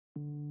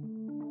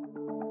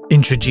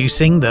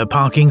Introducing the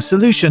Parking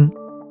Solution,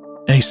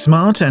 a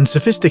smart and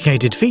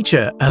sophisticated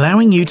feature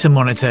allowing you to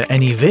monitor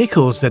any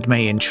vehicles that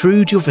may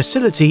intrude your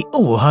facility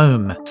or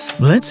home.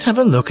 Let's have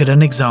a look at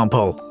an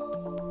example.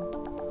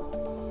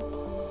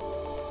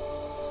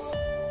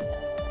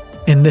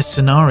 In this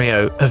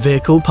scenario, a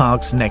vehicle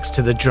parks next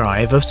to the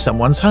drive of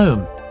someone's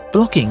home,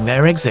 blocking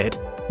their exit.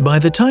 By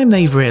the time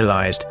they've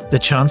realized, the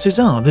chances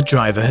are the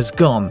driver has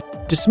gone,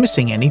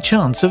 dismissing any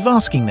chance of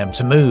asking them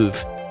to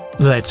move.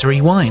 Let's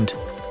rewind.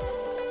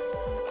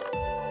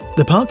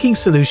 The parking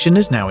solution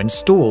is now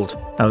installed,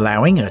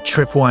 allowing a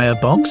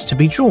tripwire box to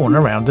be drawn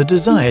around the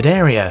desired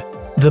area.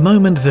 The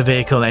moment the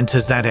vehicle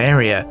enters that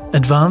area,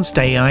 advanced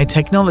AI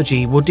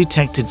technology will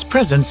detect its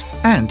presence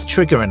and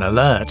trigger an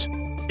alert.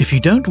 If you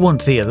don't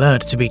want the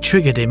alert to be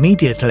triggered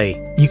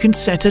immediately, you can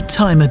set a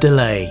timer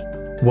delay.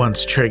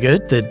 Once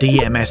triggered, the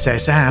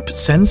DMSS app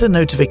sends a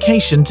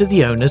notification to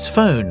the owner's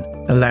phone,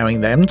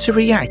 allowing them to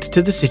react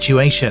to the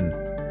situation.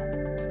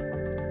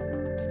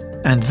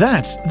 And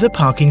that's the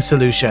parking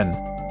solution.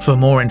 For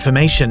more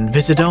information,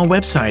 visit our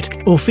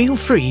website or feel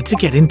free to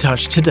get in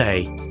touch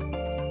today.